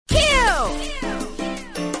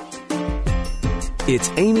It's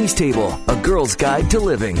Amy's Table, a girl's guide to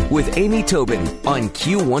living with Amy Tobin on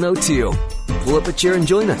Q102. Pull up a chair and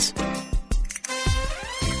join us.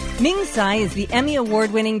 Ming Tsai is the Emmy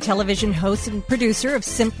Award-winning television host and producer of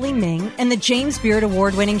Simply Ming and the James Beard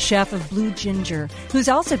Award-winning chef of Blue Ginger, who's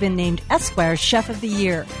also been named Esquire's Chef of the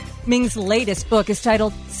Year. Ming's latest book is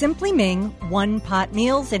titled Simply Ming, One Pot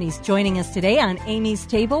Meals, and he's joining us today on Amy's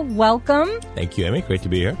Table. Welcome. Thank you, Amy. Great to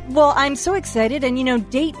be here. Well, I'm so excited. And, you know,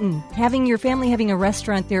 Dayton, having your family having a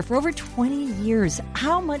restaurant there for over 20 years,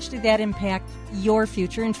 how much did that impact your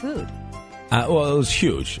future in food? Well, it was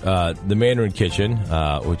huge. The Mandarin Kitchen,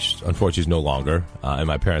 which unfortunately is no longer, and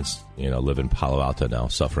my parents, live in Palo Alto now,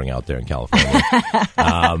 suffering out there in California.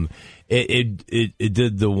 It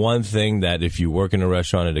did the one thing that if you work in a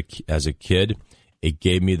restaurant as a kid, it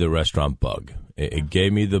gave me the restaurant bug. It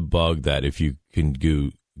gave me the bug that if you can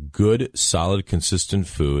do good, solid, consistent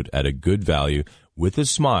food at a good value with a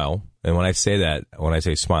smile, and when I say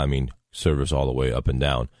smile, I mean service all the way up and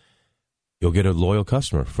down, you'll get a loyal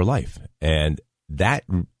customer for life. And that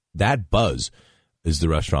buzz is the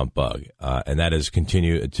restaurant bug. And that has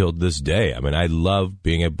continued until this day. I mean, I love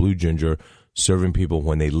being at Blue Ginger, serving people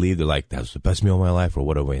when they leave. They're like, that was the best meal of my life, or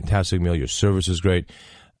what a fantastic meal. Your service is great.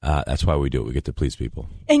 That's why we do it. We get to please people.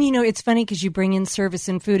 And, it's funny because you bring in service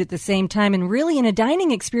and food at the same time. And really, in a dining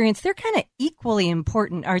experience, they're kind of equally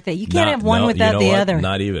important, aren't they? You can't have one without the other.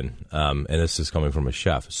 Not even. And this is coming from a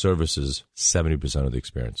chef. Service is 70% of the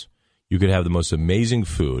experience. You could have the most amazing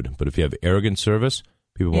food, but if you have arrogant service,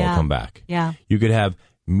 people won't come back. Yeah. You could have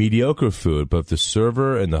mediocre food, but if the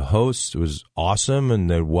server and the host was awesome and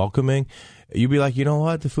they're welcoming, you'd be like, you know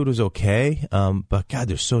what, the food was okay, but God,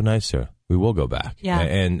 they're so nice here. We will go back. Yeah.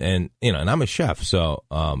 And I'm a chef, so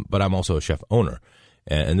but I'm also a chef owner,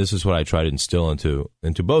 and this is what I try to instill into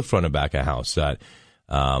both front and back of house. That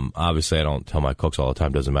obviously I don't tell my cooks all the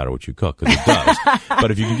time, doesn't matter what you cook, because it does.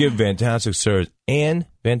 But if you can give fantastic service and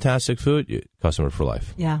fantastic food, customer for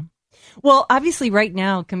life. Yeah. Well, obviously right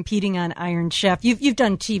now competing on Iron Chef, you've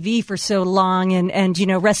done TV for so long and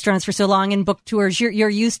restaurants for so long and book tours. You're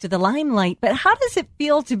used to the limelight, but how does it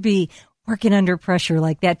feel to be working under pressure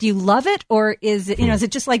like that? Do you love it, or is it is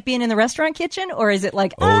it just like being in the restaurant kitchen, or is it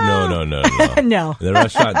like no no in the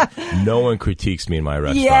restaurant no one critiques me in my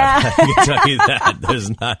restaurant. Yeah. I can tell you that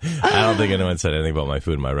I don't think anyone said anything about my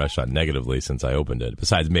food in my restaurant negatively since I opened it,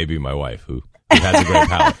 besides maybe my wife who has a great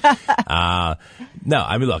palate. No,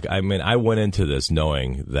 I mean, look, I went into this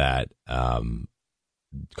knowing that a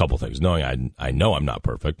couple things, knowing I know I'm not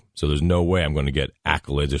perfect, so there's no way I'm going to get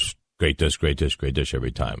accolades of great dish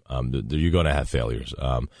every time. You're going to have failures.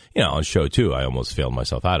 On show 2, I almost failed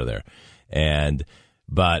myself out of there.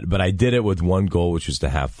 But I did it with one goal, which was to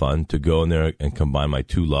have fun, to go in there and combine my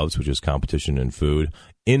two loves, which is competition and food,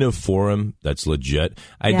 in a forum that's legit.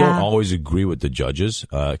 I don't always agree with the judges,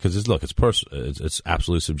 because it's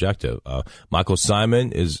absolutely subjective. Michael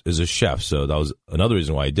Simon is a chef, so that was another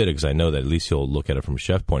reason why I did it, because I know that at least he'll look at it from a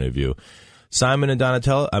chef point of view. Simon and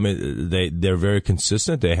Donatella, I mean, they're very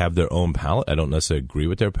consistent. They have their own palate. I don't necessarily agree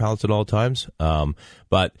with their palates at all times,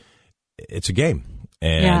 but it's a game,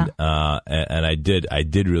 and I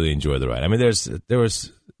did really enjoy the ride. I mean, there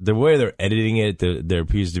was the way they're editing it. There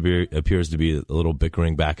appears to be a little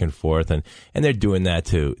bickering back and forth, and they're doing that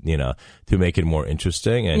to make it more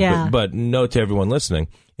interesting. And but note to everyone listening,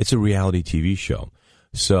 it's a reality TV show.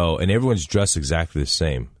 So, and everyone's dressed exactly the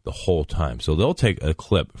same the whole time. So they'll take a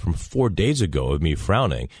clip from 4 days ago of me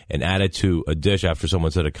frowning and add it to a dish after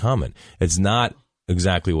someone said a comment. It's not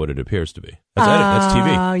exactly what it appears to be. That's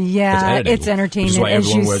TV. Oh, yeah. It's entertainment, which is why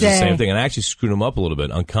everyone wears the same thing. And I actually screwed them up a little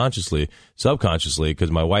bit unconsciously, subconsciously,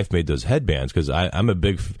 because my wife made those headbands, because I'm a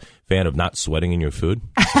big fan of not sweating in your food.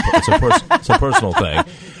 It's a personal thing.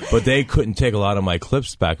 But they couldn't take a lot of my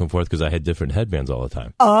clips back and forth because I had different headbands all the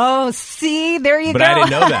time. Oh, see, there you go. But I didn't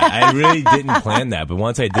know that. I really didn't plan that. But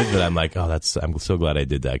once I did that, I'm like, I'm so glad I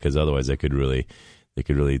did that, because otherwise they could really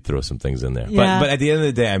throw some things in there. Yeah. But at the end of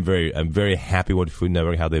the day, I'm very happy with Food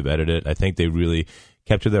Network, how they've edited it. I think they really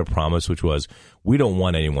kept to their promise, which was, we don't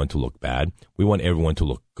want anyone to look bad. We want everyone to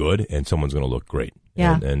look good, and someone's going to look great.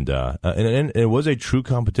 Yeah. And it was a true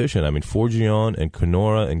competition. I mean, Forgione and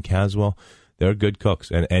Kenora and Caswell, they're good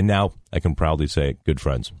cooks. And now I can proudly say good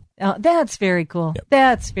friends. Oh, that's very cool. Yep.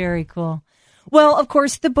 That's very cool. Well, of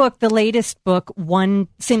course, the latest book,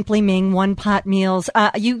 Simply Ming, One Pot Meals,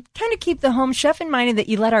 you kind of keep the home chef in mind, and that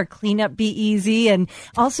you let our cleanup be easy. And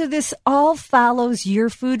also this all follows your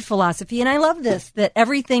food philosophy. And I love this, that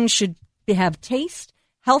everything should have taste,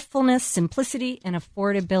 healthfulness, simplicity, and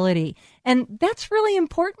affordability. And that's really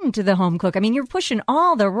important to the home cook. I mean, you're pushing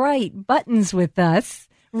all the right buttons with us.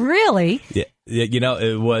 Really? Yeah.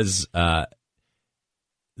 It was,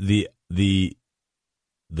 the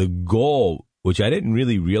goal, which I didn't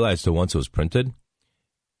really realize till once it was printed,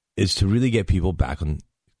 is to really get people back on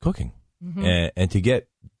cooking and to get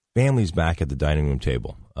families back at the dining room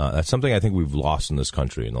table. That's something I think we've lost in this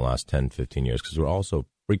country in the last 10, 15 years because we're all so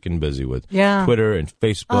freaking busy with Twitter and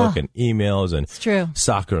Facebook and emails and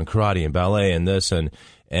soccer and karate and ballet and this and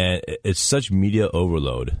it's such media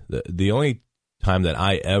overload. The only time that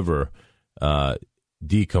I ever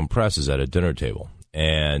decompress is at a dinner table,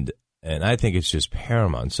 and I think it's just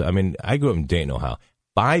paramount. So I mean, I grew up in Dayton, Ohio.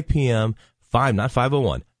 5 p.m., not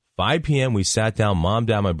 5:01. 5 p.m. we sat down, mom,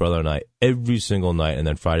 dad, my brother, and I every single night, and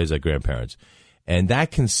then Fridays at grandparents. And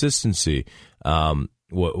that consistency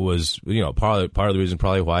was, part of the reason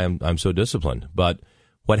probably why I'm so disciplined. But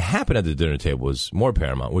what happened at the dinner table was more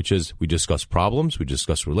paramount, which is we discuss problems, we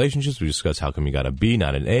discuss relationships, we discuss how come you got a B,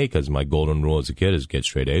 not an A, because my golden rule as a kid is get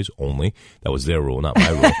straight A's only. That was their rule, not my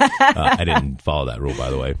rule. I didn't follow that rule,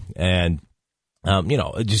 by the way. And,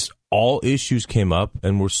 just all issues came up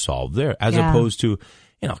and were solved there, as opposed to,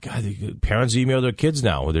 God, parents email their kids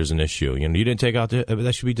now when there's an issue. You didn't take out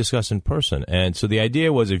that should be discussed in person. And so the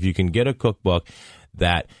idea was if you can get a cookbook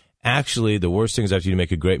that actually the worst thing is after you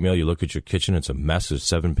make a great meal, you look at your kitchen, it's a mess, there's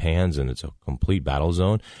 7 pans, and it's a complete battle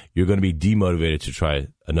zone, you're going to be demotivated to try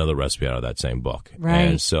another recipe out of that same book. Right.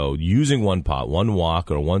 And so using one pot, one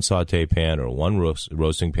wok, or one saute pan, or one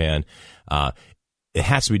roasting pan, it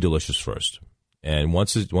has to be delicious first. And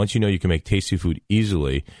once you know you can make tasty food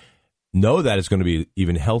easily, know that it's going to be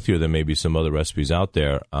even healthier than maybe some other recipes out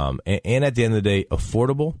there. And at the end of the day,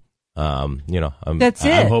 affordable. That's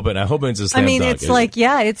it. I'm hoping it's a slam dunk.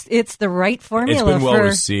 It's the right formula. It's been well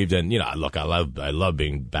received, and look, I love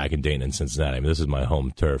being back in Dayton and Cincinnati. I mean, this is my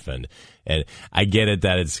home turf, and I get it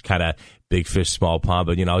that it's kind of big fish, small pond.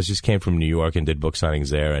 But I just came from New York and did book signings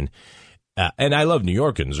there, and I love New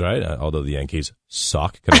Yorkers, right? Although the Yankees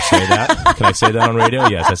suck. Can I say that? Can I say that on radio?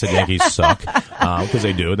 Yes, I said Yankees suck because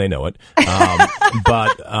they do, and they know it.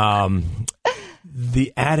 But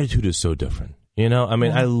the attitude is so different.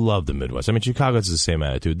 I love the Midwest. I mean, Chicago's the same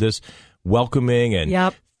attitude. This welcoming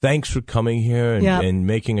and thanks for coming here and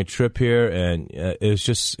making a trip here. And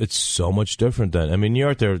it's so much different than, New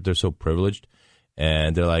York, they're so privileged.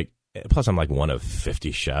 And they're like, plus I'm like one of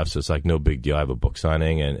 50 chefs. It's like no big deal. I have a book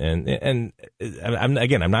signing. And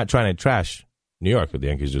I'm not trying to trash New York, the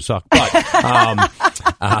Yankees do suck. But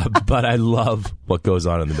but I love what goes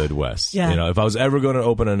on in the Midwest. Yeah. If I was ever going to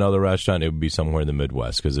open another restaurant, it would be somewhere in the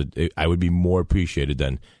Midwest because I would be more appreciated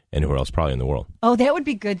than anywhere else probably in the world. Oh, that would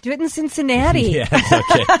be good. Do it in Cincinnati. Yeah,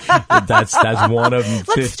 okay. That's one of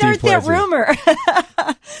 50 Let's start places. that rumor.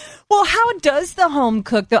 Well, how does the home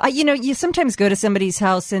cook, though? You sometimes go to somebody's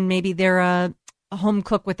house and maybe they're a home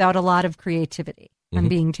cook without a lot of creativity. I'm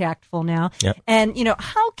being tactful now. Yep. And,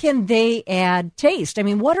 how can they add taste? I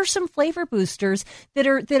mean, what are some flavor boosters that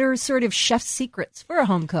are sort of chef's secrets for a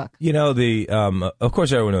home cook? Of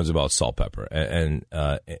course, everyone knows about salt, pepper. And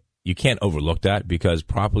you can't overlook that because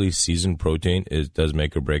properly seasoned protein does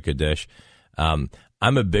make or break a dish. I'm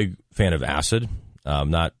a big fan of acid,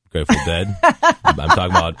 not Grateful Dead. I'm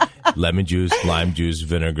talking about lemon juice, lime juice,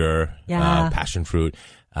 vinegar, passion fruit.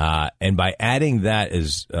 And by adding that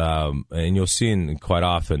and you'll see quite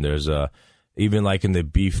often, there's even like in the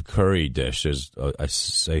beef curry dish, I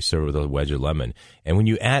serve with a wedge of lemon. And when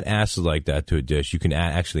you add acid like that to a dish, you can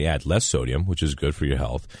actually add less sodium, which is good for your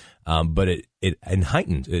health. But it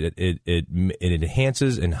heightens, it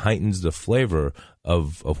enhances and heightens the flavor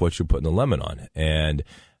of what you're putting the lemon on. And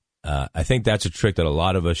I think that's a trick that a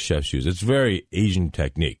lot of us chefs use. It's very Asian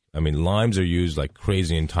technique. I mean, limes are used like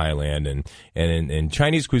crazy in Thailand and in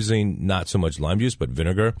Chinese cuisine, not so much lime juice, but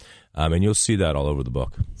vinegar. And you'll see that all over the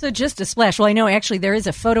book. So just a splash. Well, I know actually there is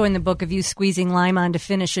a photo in the book of you squeezing lime on to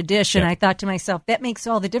finish a dish. And I thought to myself, that makes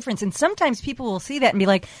all the difference. And sometimes people will see that and be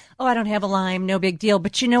like, oh, I don't have a lime, no big deal.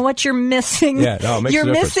 But you know what? You're missing. You're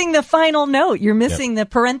missing the final note. You're missing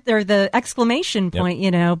the or the exclamation point,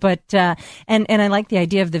 But, and I like the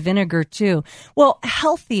idea of the vinegar too. Well,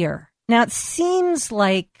 healthier. Now it seems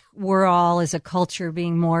like we're all as a culture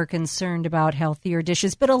being more concerned about healthier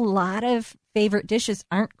dishes, but a lot of favorite dishes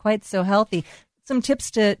aren't quite so healthy. Some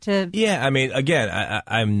tips to Yeah, again,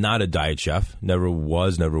 I'm not a diet chef. Never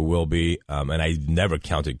was, never will be. And I never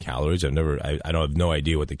counted calories. I don't have no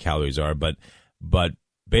idea what the calories are, but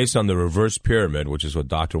based on the reverse pyramid, which is what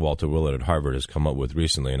Dr. Walter Willett at Harvard has come up with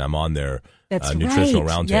recently, and I'm on their nutritional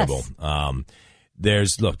roundtable. Yes.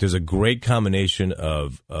 There's a great combination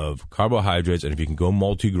of carbohydrates, and if you can go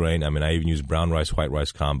multi-grain, I even use brown rice, white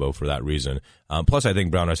rice combo for that reason. Plus, I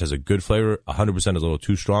think brown rice has a good flavor. 100% is a little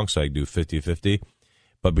too strong, so I do 50-50.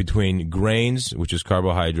 But between grains, which is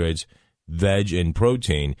carbohydrates, veg and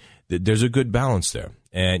protein, there's a good balance there.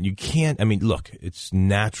 And you can't, I mean, look, it's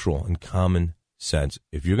natural and common sense.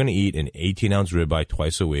 If you're going to eat an 18-ounce ribeye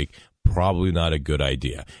twice a week, probably not a good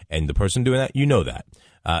idea. And the person doing that, you know that.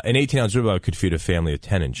 An 18-ounce ribeye could feed a family of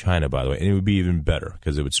 10 in China, by the way, and it would be even better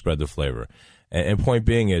because it would spread the flavor. And point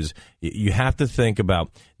being is you have to think about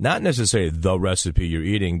not necessarily the recipe you're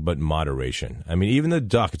eating, but moderation. I mean, even the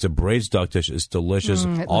duck, it's a braised duck dish. It's delicious.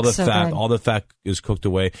 All the fat is cooked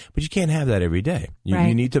away, but you can't have that every day.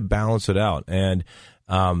 You need to balance it out. And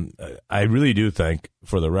I really do think,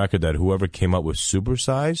 for the record, that whoever came up with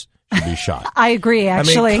supersize should be shot. I agree,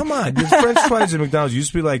 actually. I mean, come on. The French fries at McDonald's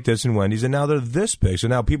used to be like this in Wendy's, and now they're this big. So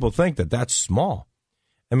now people think that that's small.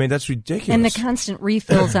 I mean, that's ridiculous. And the constant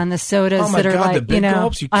refills on the sodas that are God, like, the big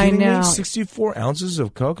gulps. You kidding me? 64 ounces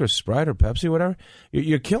of Coke or Sprite or Pepsi, whatever.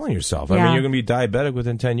 You're killing yourself. I mean, you're going to be diabetic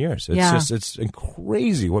within 10 years. It's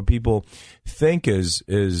crazy what people think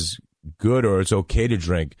is good, or it's okay to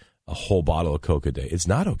drink a whole bottle of Coke a day. It's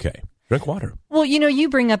not okay. Drink water. Well, you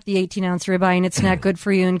bring up the 18-ounce ribeye, and it's not good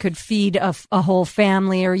for you and could feed a whole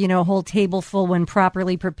family or, a whole table full when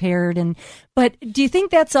properly prepared. But do you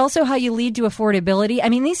think that's also how you lead to affordability? I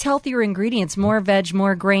mean, these healthier ingredients, more veg,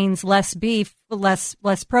 more grains, less beef, less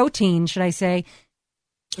protein, should I say?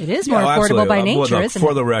 It is more affordable by nature, isn't it?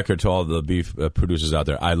 For the record, to all the beef producers out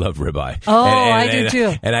there, I love ribeye. Oh, I do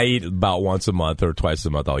too. And I eat about once a month or twice a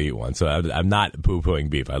month. I'll eat one. So I'm not poo-pooing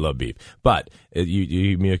beef. I love beef. But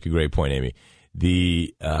you make a great point, Amy.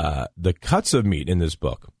 The cuts of meat in this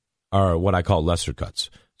book are what I call lesser cuts.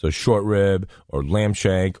 So short rib or lamb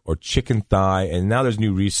shank or chicken thigh. And now there's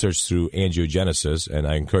new research through angiogenesis. And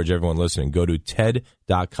I encourage everyone listening, go to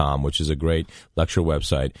TED.com, which is a great lecture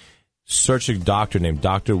website. Search a doctor named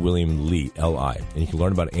Dr. William Li, L-I, and you can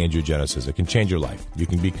learn about angiogenesis. It can change your life. You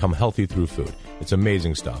can become healthy through food. It's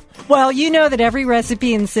amazing stuff. Well, you know that every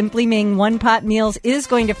recipe in Simply Ming one-pot meals is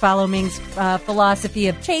going to follow Ming's philosophy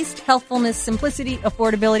of taste, healthfulness, simplicity,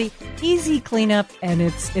 affordability, easy cleanup, and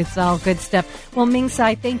it's all good stuff. Well, Ming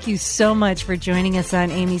Tsai, thank you so much for joining us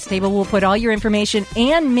on Amy's Table. We'll put all your information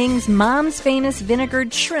and Ming's mom's famous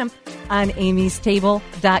vinegared shrimp on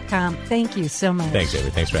amystable.com. Thank you so much. Thanks, Amy.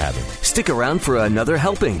 Thanks for having me. Stick around for another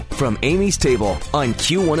helping from Amy's Table on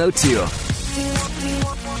Q102.